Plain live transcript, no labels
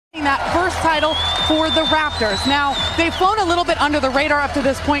title for the Raptors. Now, they've flown a little bit under the radar up to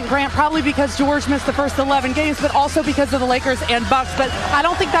this point, Grant, probably because George missed the first 11 games, but also because of the Lakers and Bucks. But I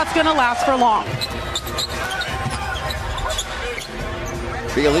don't think that's going to last for long.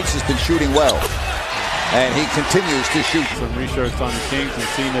 Bielitsa's been shooting well, and he continues to shoot. Some research on the Kings and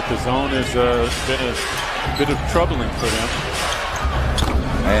seeing that the zone has been a bit of troubling for them.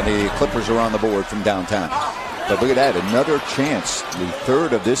 And the Clippers are on the board from downtown. But look at that, another chance, the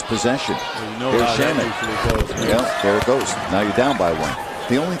third of this possession. Well, Here's Shannon. Yeah, there it goes. Now you're down by one.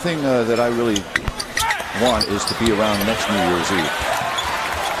 The only thing that I really want is to be around next New Year's Eve.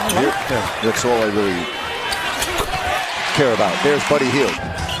 That's all I really care about. There's Buddy Hield.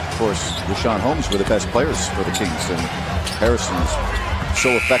 Of course, Rashawn Holmes were the best players for the Kings, and Harrison's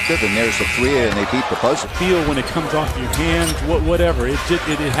so effective, and there's the three, and they beat the buzzer. Feel when it comes off your hands, whatever, it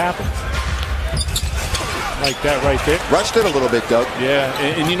happens. Like that right there. Rushed it a little bit, Doug. Yeah,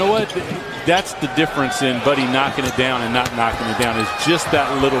 and you know what? That's the difference in Buddy knocking it down and not knocking it down, is just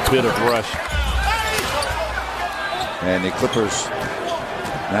that little bit of rush. And the Clippers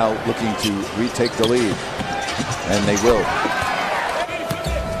now looking to retake the lead, and they will.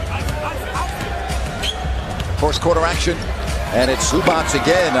 First quarter action, and it's Zubac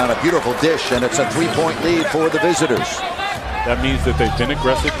again on a beautiful dish, and it's a three-point lead for the visitors. That means that they've been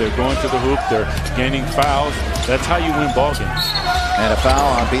aggressive. They're going to the hoop. They're gaining fouls. That's how you win ball games. And a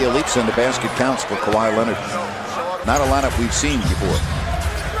foul on Bielitsa, and the basket counts for Kawhi Leonard. Not a lineup we've seen before.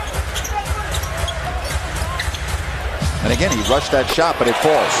 And again, he rushed that shot, but it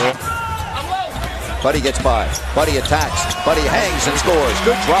falls. Buddy gets by. Buddy attacks. Buddy hangs and scores.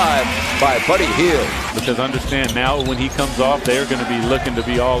 Good drive by Buddy Hield. Because understand, now when he comes off, they're going to be looking to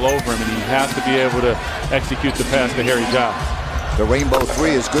be all over him, and he has to be able to execute the pass to Harry Giles. The rainbow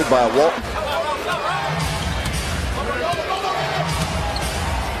three is good by Walton.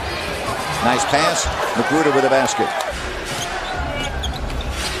 Nice pass. Magruder with a basket.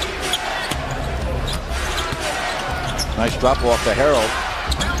 Nice drop off to Harold.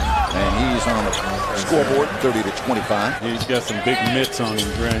 And he's on the scoreboard, 30-25. He's got some big mitts on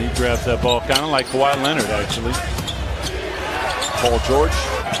him, Grant. He grabs that ball kind of like Kawhi Leonard, actually. Paul George,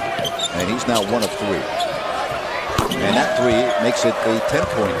 and he's now 1 of 3. And that three makes it a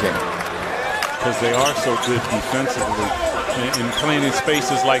 10-point game. Because they are so good defensively. And playing in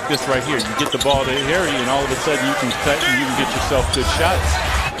spaces like this right here, you get the ball to Harry, and all of a sudden you can cut and you can get yourself good shots.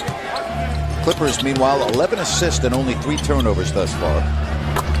 Clippers, meanwhile, 11 assists and only 3 turnovers thus far.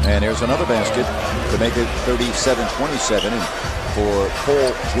 And there's another basket to make it 37-27 for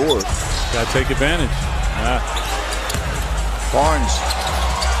Paul George. Got to take advantage. Barnes.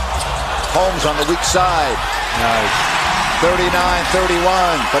 Holmes on the weak side. Nice.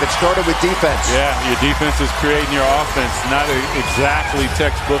 39-31, but it started with defense. Yeah, your defense is creating your offense. Not exactly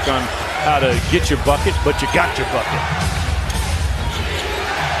textbook on how to get your bucket, but you got your bucket.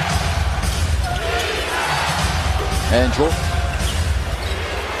 Angel.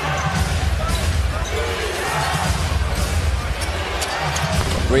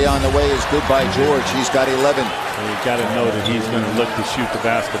 Three on the way is good by George. He's got 11. Well, you got to know that he's going to look to shoot the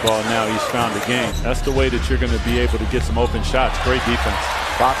basketball now. He's found a game. That's the way that you're going to be able to get some open shots. Great defense.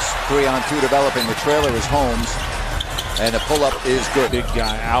 Fox 3-on-2 developing. The trailer is Holmes, and the pull-up is good. Big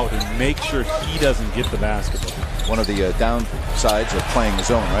guy out and make sure he doesn't get the basketball. One of the downsides of playing the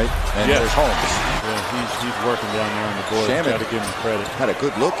zone, right? And yes. There's Holmes. Yeah, he's working down there on the board. Got to give him credit. Had a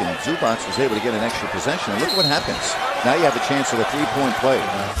good look, and Zubac was able to get an extra possession. And look what happens. Now you have a chance at a three-point play.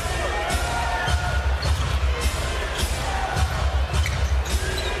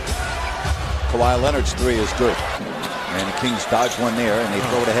 Kawhi Leonard's three is good. And the Kings dodge one there, and they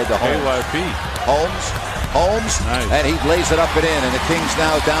throw it ahead to Holmes. KYP. Holmes, nice. And he lays it up and in, and the Kings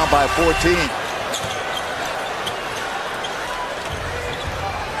now down by 14.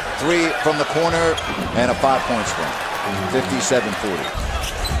 3 from the corner, and a 5-point swing. 57-40.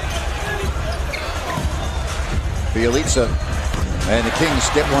 Bielitsa, and the Kings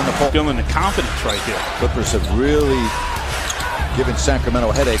get one to fall. Feeling the confidence right here. Clippers have really given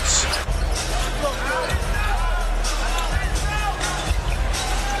Sacramento headaches.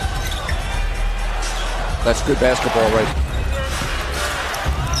 That's good basketball right.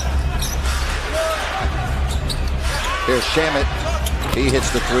 Here's Shamet. He hits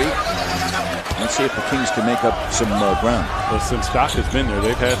the three. Let's see if the Kings can make up some ground. Well, since Doc has been there,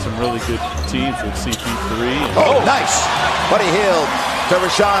 they've had some really good teams with CP3. Oh, nice. Buddy Hield to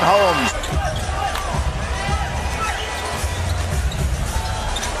Rashawn Holmes.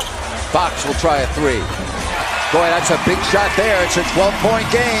 Fox will try a three. Boy, that's a big shot there. It's a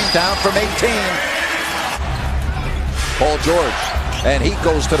 12-point game, down from 18. Paul George, and he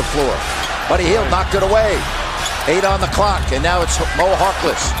goes to the floor. Buddy Hield knocked it away. 8 on the clock, and now it's Mo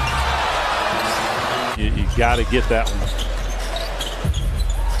Harkless. You got to get that one.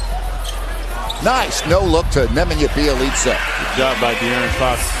 Nice no look to Nemanja Bjelica. Good job by De'Aaron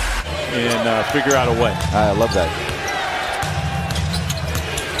Fox and figure out a way. I love that.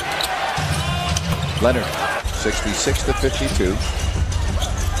 Leonard, 66-52.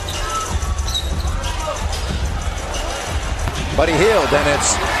 Buddy Hield, and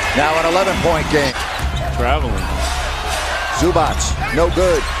it's now an 11-point game. Traveling. Zubac, no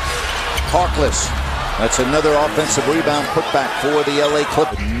good. Harkless. That's another offensive rebound putback for the LA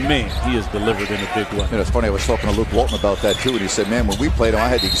Clippers. Man, he is delivered in a big way. You know, it's funny, I was talking to Luke Walton about that too, and he said, man, when we played him, I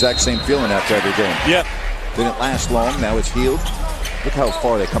had the exact same feeling after every game. Yeah. Didn't last long. Now it's Hield. Look how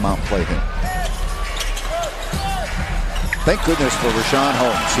far they come out and play him. Thank goodness for Richaun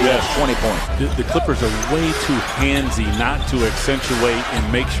Holmes. He has 20 points. The Clippers are way too handsy not to accentuate and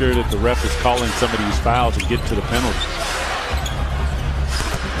make sure that the ref is calling some of these fouls and get to the penalty.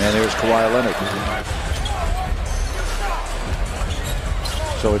 And there's Kawhi Leonard.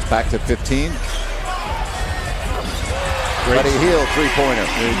 So it's back to 15. Buddy Hield, three-pointer.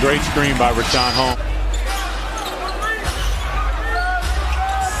 Great screen by Richaun Holmes.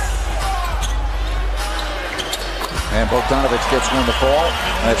 And Bogdanovich gets one to fall.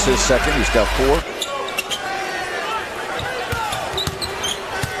 That's his second. He's got 4.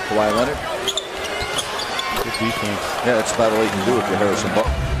 Kawhi Leonard. Good defense. Yeah, that's about all you can do if you're Harrison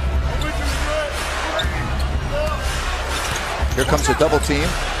Barnes. Here comes a double team.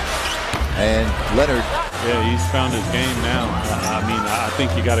 And Leonard. Yeah, he's found his game now. I mean, I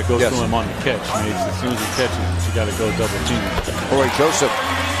think you got to go to him on the catch. Mate. As soon as he catches it, you got to go double team. Corey Joseph.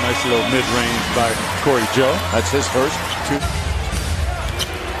 Nice little mid-range by Corey Joe. That's his first. 2.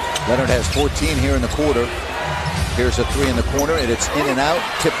 Leonard has 14 here in the quarter. Here's a 3 in the corner, and it's in and out.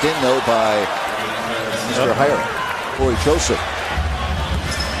 Tipped in, though, by Mr. Hire. Corey Joseph.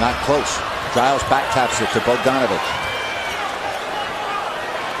 Not close. Giles back taps it to Bogdanovich.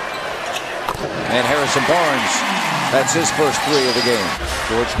 And Harrison Barnes, that's his first 3 of the game.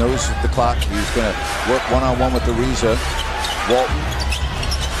 George knows the clock. He's going to work one-on-one with Ariza. Walton.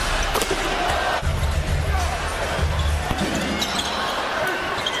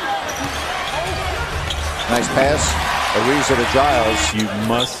 Nice pass. Ariza to Giles. You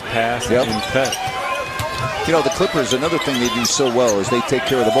must pass and cut. You know, the Clippers, another thing they do so well is they take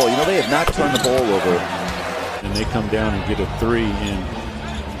care of the ball. You know, they have not turned the ball over. And they come down and get a 3, and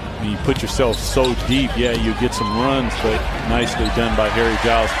you put yourself so deep, yeah, you get some runs, but nicely done by Harry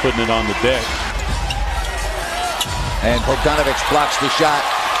Giles putting it on the deck. And Bogdanovich blocks the shot.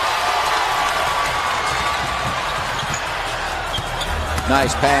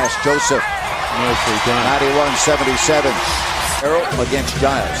 Nice pass, Joseph. Nicely done. 91-77. Arrow against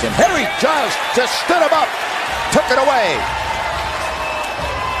Giles. And Harry Giles just stood him up. Took it away.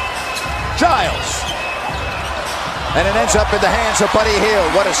 Giles. And it ends up in the hands of Buddy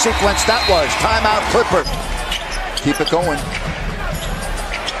Hield. What a sequence that was. Timeout Clipper. Keep it going.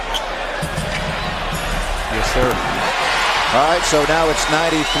 Yes, sir. All right, so now it's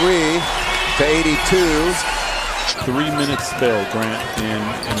 93-82. 3-minute spell, Grant, and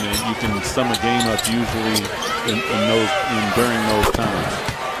you can sum a game up usually during those times.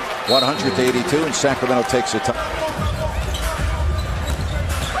 100-82, and Sacramento takes it.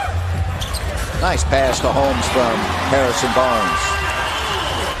 Nice pass to Holmes from Harrison Barnes.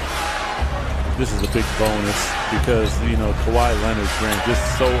 This is a big bonus because, you know, Kawhi Leonard, Grant, just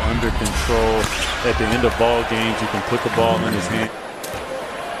so under control. At the end of ball games, you can put the ball in his hand.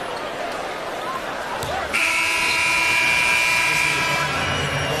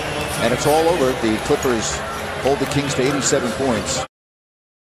 And it's all over. The Clippers hold the Kings to 87 points.